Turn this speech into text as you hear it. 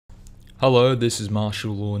Hello, this is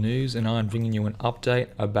Martial Law News, and I'm bringing you an update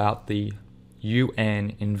about the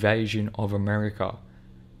UN invasion of America.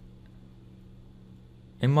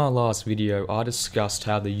 In my last video, I discussed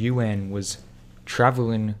how the UN was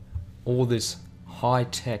traveling all this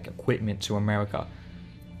high-tech equipment to America.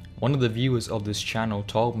 One of the viewers of this channel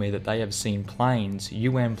told me that they have seen planes,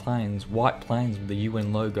 UN planes, white planes with the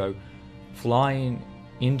UN logo, flying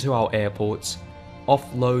into our airports,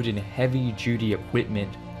 offloading heavy-duty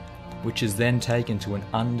equipment, which is then taken to an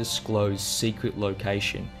undisclosed secret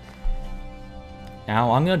location. Now,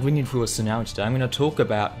 I'm going to bring you through a scenario today. I'm going to talk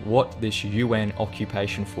about what this UN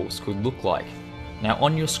occupation force could look like. Now,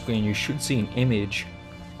 on your screen, you should see an image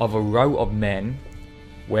of a row of men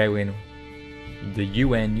wearing the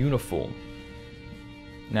UN uniform.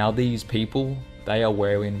 Now, these people, they are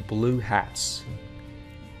wearing blue hats,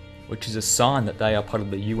 which is a sign that they are part of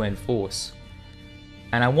the UN force.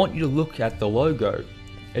 And I want you to look at the logo.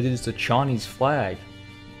 It is the Chinese flag.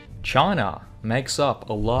 China makes up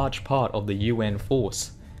a large part of the UN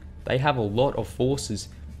force. They have a lot of forces,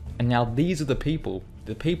 and now these are the people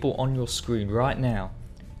on your screen right now.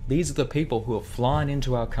 These are the people who are flying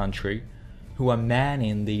into our country, who are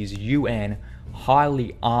manning these UN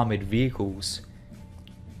highly armored vehicles.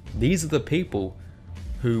 These are the people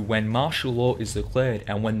who, when martial law is declared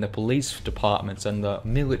and when the police departments and the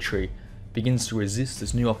military begins to resist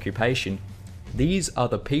this new occupation, these are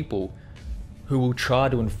the people who will try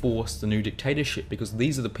to enforce the new dictatorship, because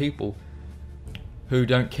these are the people who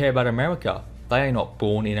don't care about America. They are not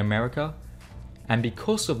born in America, and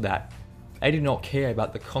because of that, they do not care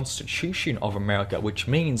about the Constitution of America, which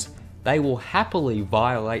means they will happily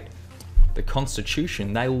violate the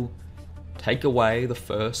Constitution. They will take away the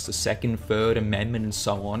First, the Second, Third Amendment and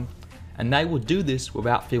so on, and they will do this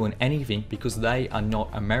without feeling anything because they are not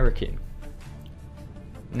American.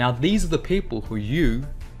 Now, these are the people who you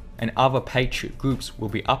and other patriot groups will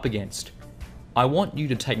be up against. I want you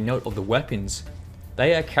to take note of the weapons.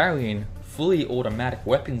 They are carrying fully automatic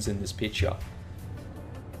weapons in this picture.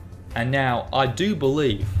 And now, I do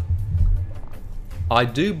believe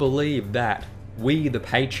that we, the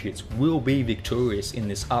patriots, will be victorious in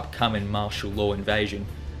this upcoming martial law invasion.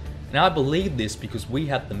 And I believe this because we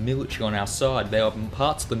have the military on our side. There are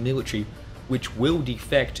parts of the military which will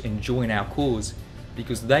defect and join our cause,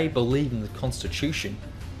 because they believe in the Constitution.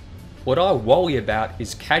 What I worry about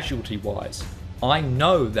is casualty-wise. I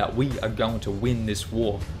know that we are going to win this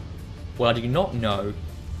war. What I do not know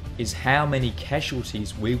is how many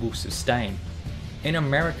casualties we will sustain. In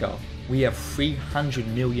America, we have 300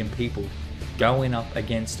 million people going up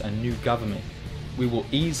against a new government. We will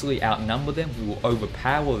easily outnumber them, we will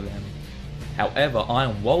overpower them. However, I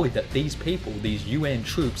am worried that these people, these UN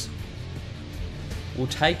troops, will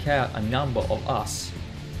take out a number of us.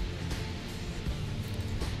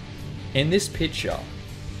 In this picture,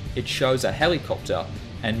 it shows a helicopter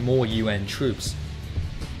and more UN troops.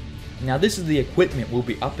 Now, this is the equipment we'll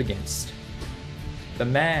be up against. The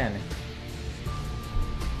man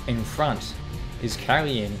in front is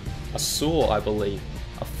carrying a saw, I believe,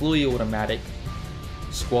 a fully automatic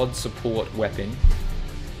squad support weapon,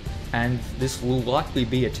 and this will likely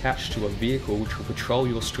be attached to a vehicle which will patrol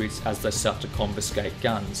your streets as they start to confiscate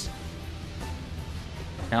guns.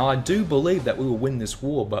 Now, I do believe that we will win this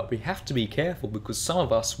war, but we have to be careful because some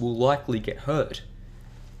of us will likely get hurt.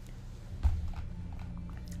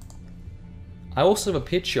 I also have a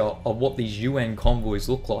picture of what these UN convoys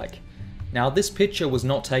look like. Now, this picture was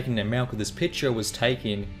not taken in America, this picture was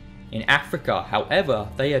taken in Africa. However,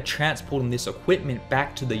 they are transporting this equipment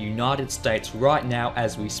back to the United States right now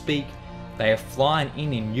as we speak. They are flying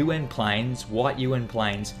in UN planes, white UN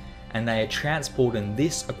planes, and they are transporting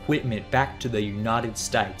this equipment back to the United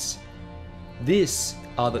States. These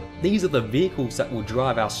are the vehicles that will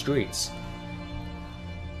drive our streets.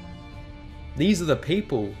 These are the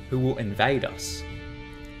people who will invade us.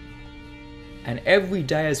 And every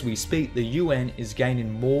day as we speak, the UN is gaining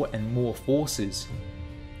more and more forces.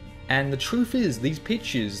 And the truth is, these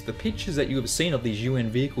pictures, the pictures that you have seen of these UN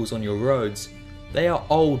vehicles on your roads, they are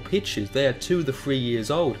old pictures. They are 2 to 3 years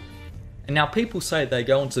old. And now people say, they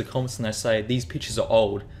go into the comments and they say, these pictures are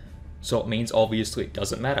old, so it means obviously it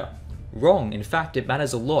doesn't matter. Wrong. In fact, it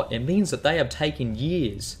matters a lot. It means that they have taken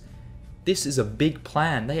years. This is a big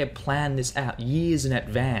plan. They have planned this out years in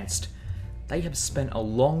advance. They have spent a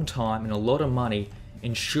long time and a lot of money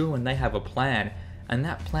ensuring they have a plan, and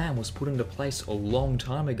that plan was put into place a long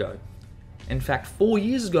time ago. In fact, 4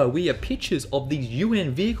 years ago, we have pictures of these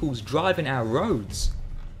UN vehicles driving our roads.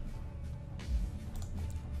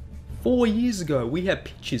 4 years ago, we had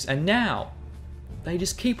pictures, and now they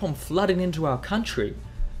just keep on flooding into our country.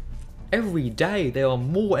 Every day there are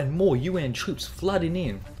more and more UN troops flooding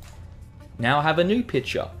in. Now I have a new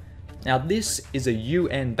picture. Now this is a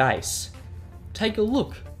UN base. Take a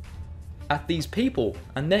look at these people,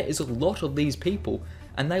 and there is a lot of these people,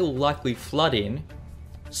 and they will likely flood in,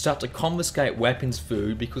 start to confiscate weapons,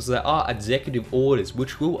 food, because there are executive orders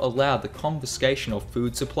which will allow the confiscation of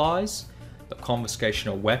food supplies, the confiscation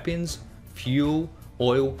of weapons, fuel,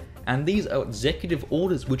 oil, and these are executive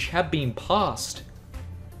orders which have been passed.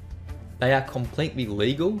 They are completely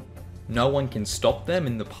legal. No one can stop them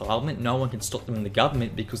in the parliament, no one can stop them in the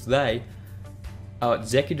government, because they are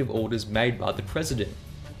executive orders made by the president.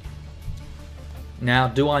 Now,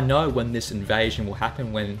 do I know when this invasion will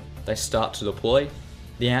happen, when they start to deploy?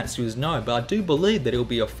 The answer is no, but I do believe that it will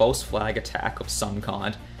be a false flag attack of some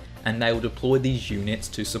kind, and they will deploy these units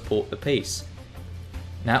to support the peace.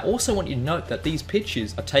 Now, I also want you to note that these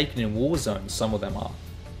pictures are taken in war zones, some of them are.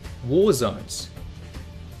 War zones.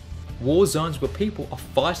 War zones where people are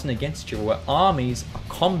fighting against each other, where armies are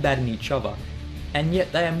combating each other, and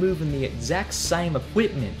yet they are moving the exact same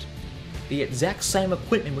equipment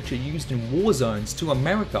which are used in war zones to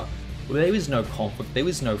America, where there is no conflict, there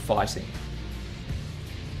is no fighting.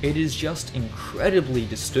 It is just incredibly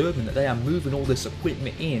disturbing that they are moving all this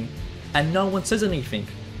equipment in and no one says anything.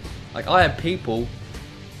 Like, I have people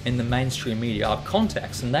in the mainstream media, I have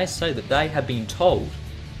contacts, and they say that they have been told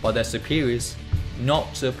by their superiors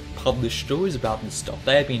not to publish stories about this stuff.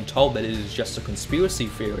 They have been told that it is just a conspiracy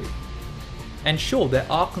theory. And sure, there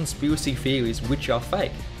are conspiracy theories which are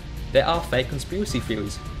fake. There are fake conspiracy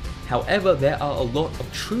theories. However, there are a lot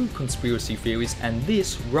of true conspiracy theories, and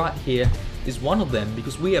this right here is one of them,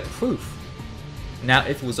 because we have proof. Now,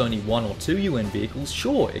 if it was only 1 or 2 UN vehicles,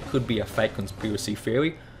 sure, it could be a fake conspiracy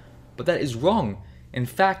theory, but that is wrong. In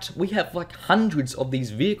fact, we have like hundreds of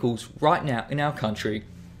these vehicles right now in our country,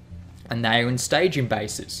 and they are in staging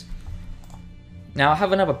bases. Now, I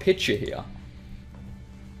have another picture here,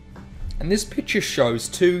 and this picture shows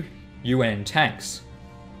 2 UN tanks.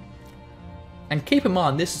 And keep in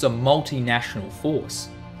mind, this is a multinational force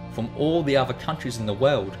from all the other countries in the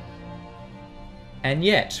world. And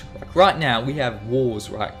yet, like right now, we have wars,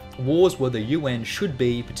 right? Wars where the UN should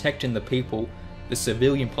be protecting the people, the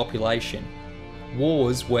civilian population.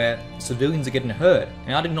 Wars where civilians are getting hurt,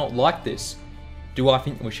 and I do not like this. Do I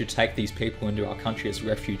think we should take these people into our country as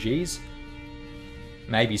refugees?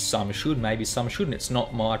 Maybe some should, maybe some shouldn't. It's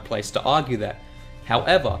not my place to argue that.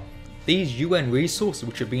 However, these UN resources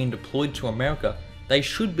which are being deployed to America, they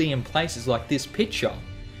should be in places like this picture,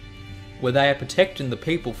 where they are protecting the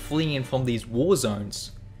people fleeing from these war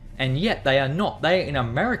zones. And yet they are not, they are in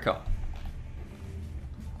America.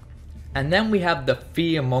 And then we have the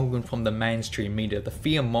fear mongering from the mainstream media, the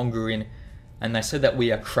fear mongering, and they say that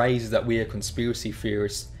we are crazy, that we are conspiracy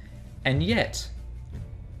theorists. And yet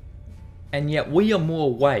we are more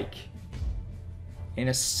awake.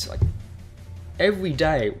 Every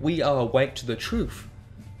day we are awake to the truth.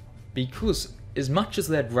 Because as much as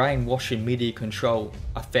that brainwashing media control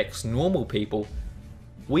affects normal people,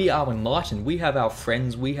 we are enlightened. We have our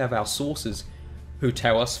friends, we have our sources who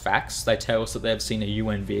tell us facts. They tell us that they've seen a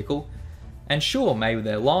UN vehicle. And sure, maybe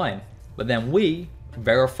they're lying, but then we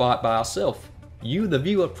verify it by ourselves. You, the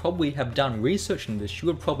viewer, probably have done research on this. You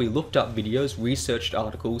have probably looked up videos, researched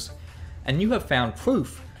articles, and you have found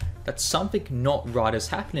proof that something not right is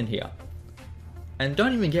happening here. And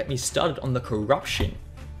don't even get me started on the corruption.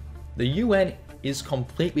 The UN is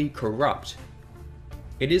completely corrupt.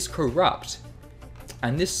 It is corrupt.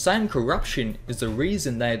 And this same corruption is the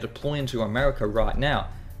reason they are deploying to America right now.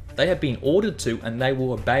 They have been ordered to, and they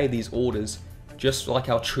will obey these orders, just like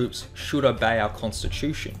our troops should obey our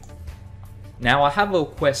constitution. Now, I have a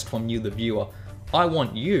request from you, the viewer. I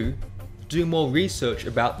want you to do more research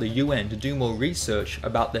about the UN, to do more research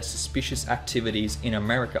about their suspicious activities in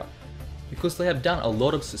America, because they have done a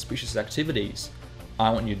lot of suspicious activities. I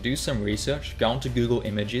want you to do some research, go onto Google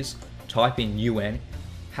Images, type in UN,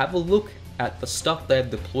 have a look at the stuff they have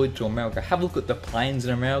deployed to America, have a look at the planes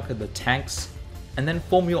in America, the tanks, and then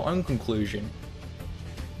form your own conclusion.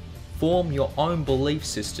 Form your own belief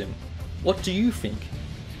system. What do you think?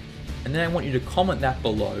 And then I want you to comment that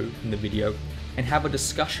below in the video and have a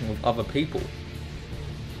discussion with other people.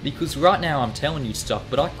 Because right now I'm telling you stuff,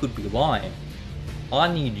 but I could be lying.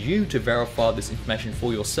 I need you to verify this information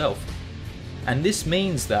for yourself. And this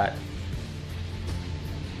means that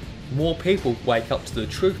more people wake up to the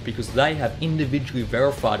truth because they have individually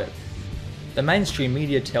verified it. The mainstream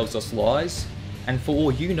media tells us lies, and for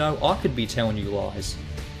all you know, I could be telling you lies.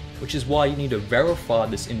 Which is why you need to verify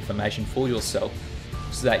this information for yourself,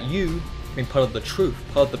 so that you can be part of the truth,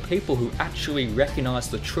 part of the people who actually recognize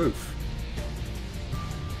the truth.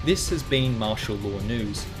 This has been Martial Law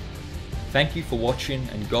News. Thank you for watching,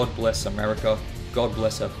 and God bless America. God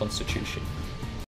bless our Constitution.